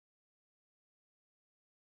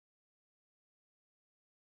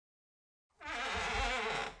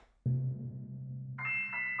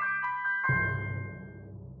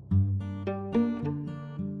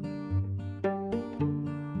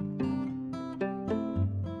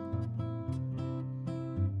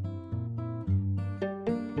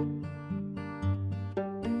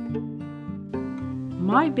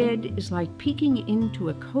My bed is like peeking into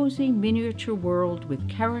a cozy miniature world with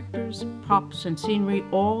characters, props, and scenery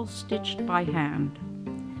all stitched by hand.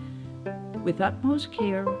 With utmost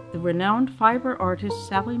care, the renowned fiber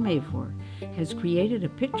artist Salley Mavor has created a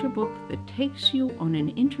picture book that takes you on an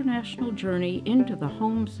international journey into the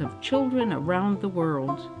homes of children around the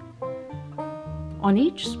world. On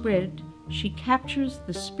each spread, she captures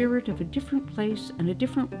the spirit of a different place and a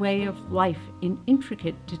different way of life in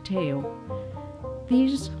intricate detail.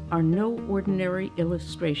 These are no ordinary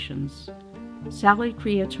illustrations. Salley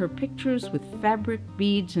creates her pictures with fabric,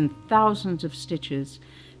 beads, and thousands of stitches,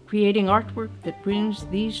 creating artwork that brings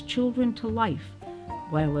these children to life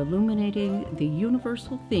while illuminating the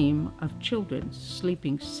universal theme of children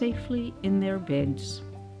sleeping safely in their beds.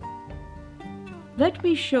 Let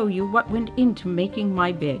me show you what went into making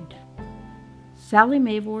my bed. Salley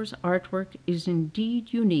Mavor's artwork is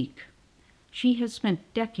indeed unique. She has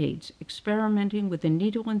spent decades experimenting with a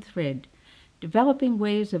needle and thread, developing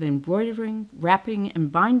ways of embroidering, wrapping,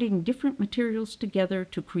 and binding different materials together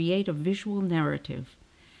to create a visual narrative.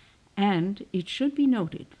 And it should be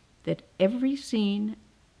noted that every scene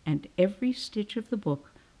and every stitch of the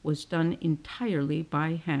book was done entirely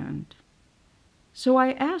by hand. So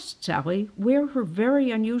I asked Salley where her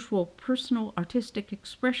very unusual personal artistic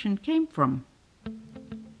expression came from.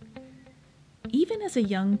 Even as a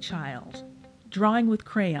young child, drawing with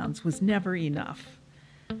crayons was never enough.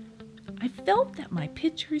 I felt that my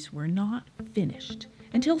pictures were not finished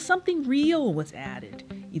until something real was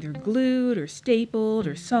added, either glued or stapled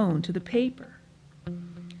or sewn to the paper.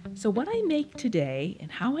 So what I make today and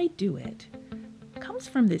how I do it comes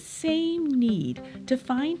from this same need to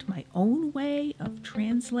find my own way of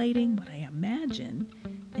translating what I imagine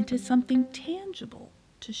into something tangible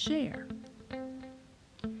to share.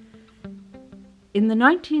 In the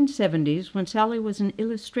 1970s, when Salley was an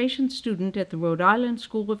illustration student at the Rhode Island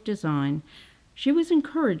School of Design, she was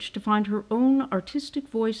encouraged to find her own artistic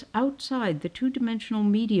voice outside the two-dimensional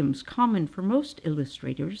mediums common for most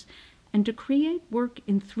illustrators and to create work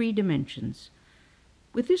in 3 dimensions.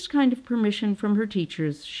 With this kind of permission from her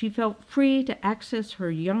teachers, she felt free to access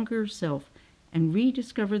her younger self and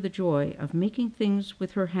rediscover the joy of making things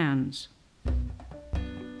with her hands.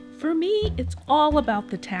 For me, it's all about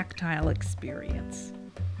the tactile experience.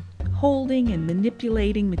 Holding and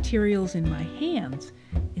manipulating materials in my hands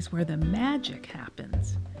is where the magic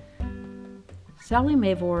happens. Salley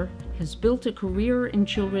Mavor has built a career in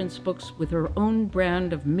children's books with her own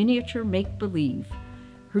brand of miniature make-believe.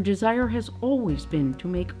 Her desire has always been to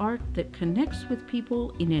make art that connects with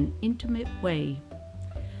people in an intimate way.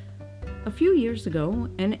 A few years ago,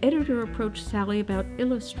 an editor approached Salley about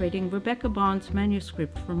illustrating Rebecca Bond's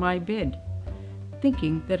manuscript for My Bed,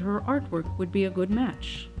 thinking that her artwork would be a good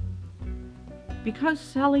match. Because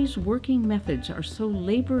Salley's working methods are so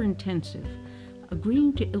labor-intensive,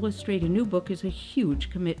 agreeing to illustrate a new book is a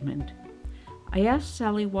huge commitment. I asked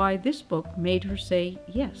Salley why this book made her say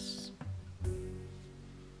yes.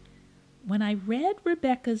 When I read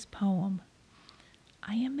Rebecca's poem,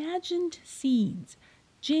 I imagined scenes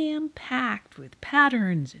jam-packed with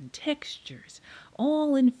patterns and textures,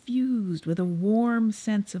 all infused with a warm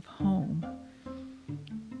sense of home.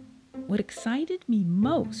 What excited me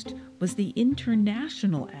most was the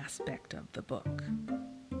international aspect of the book.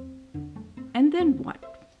 And then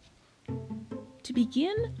what? To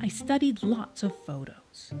begin, I studied lots of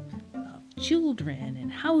photos of children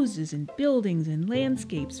and houses and buildings and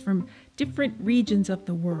landscapes from different regions of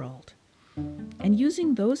the world. And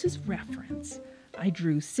using those as reference, I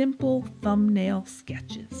drew simple thumbnail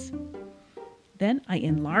sketches. Then I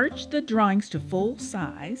enlarged the drawings to full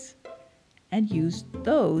size and used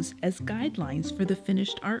those as guidelines for the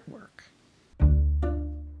finished artwork.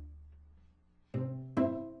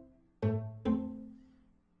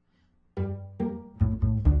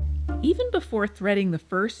 Even before threading the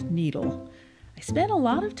first needle, I spent a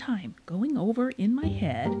lot of time going over in my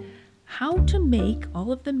head how to make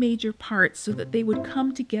all of the major parts so that they would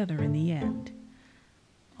come together in the end.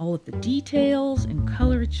 All of the details and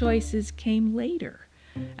color choices came later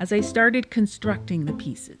as I started constructing the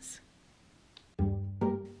pieces.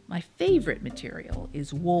 My favorite material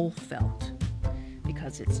is wool felt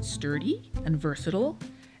because it's sturdy and versatile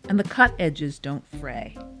and the cut edges don't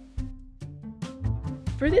fray.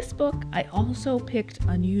 For this book, I also picked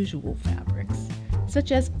unusual fabrics,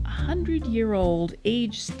 such as 100-year-old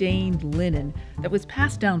age-stained linen that was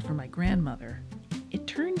passed down from my grandmother. It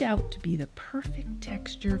turned out to be the perfect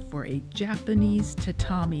texture for a Japanese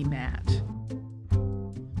tatami mat.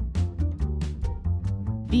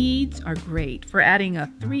 Beads are great for adding a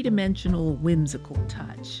 3-dimensional whimsical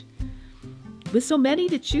touch. With so many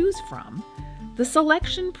to choose from, The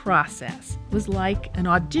selection process was like an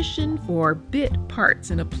audition for bit parts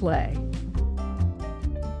in a play.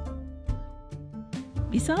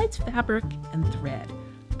 Besides fabric and thread,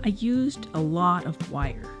 I used a lot of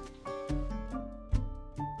wire.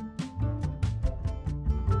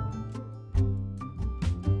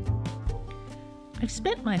 I've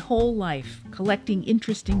spent my whole life collecting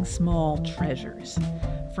interesting small treasures,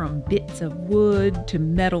 from bits of wood to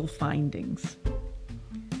metal findings.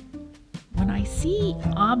 When I see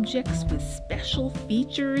objects with special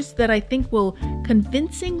features that I think will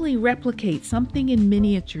convincingly replicate something in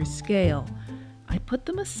miniature scale, I put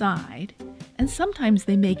them aside, and sometimes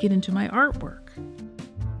they make it into my artwork.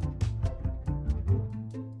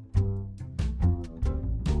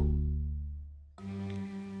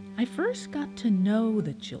 I first got to know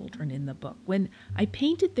the children in the book when I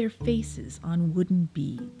painted their faces on wooden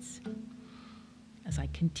beads. As I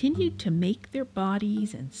continued to make their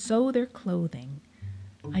bodies and sew their clothing,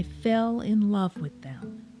 I fell in love with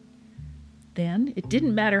them. Then it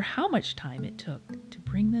didn't matter how much time it took to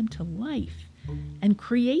bring them to life and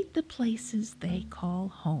create the places they call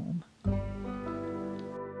home.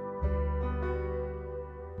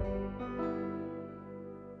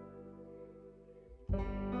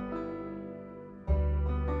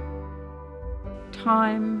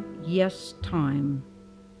 Time, yes, time.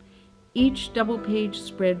 Each double-page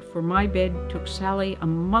spread for my bed took Sally a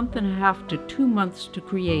month and a half to 2 months to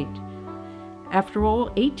create. After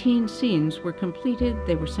all 18 scenes were completed,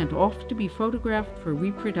 they were sent off to be photographed for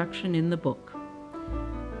reproduction in the book.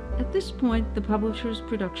 At this point, the publisher's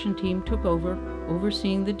production team took over,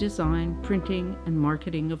 overseeing the design, printing, and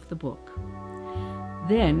marketing of the book.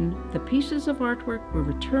 Then, the pieces of artwork were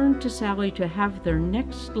returned to Sally to have their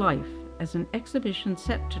next life as an exhibition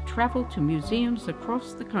set to travel to museums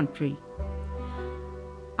across the country.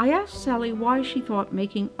 I asked Sally why she thought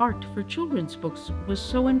making art for children's books was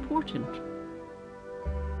so important.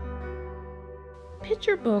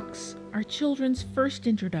 Picture books are children's first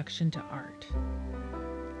introduction to art.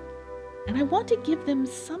 And I want to give them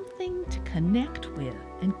something to connect with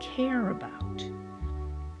and care about.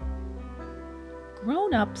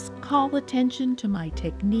 Grown-ups call attention to my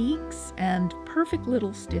techniques and perfect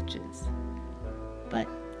little stitches. But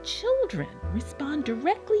children respond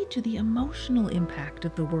directly to the emotional impact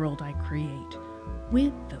of the world I create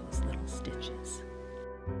with those little stitches.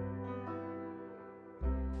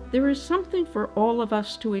 There is something for all of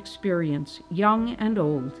us to experience, young and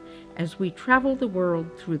old, as we travel the world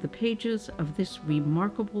through the pages of this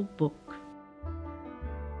remarkable book.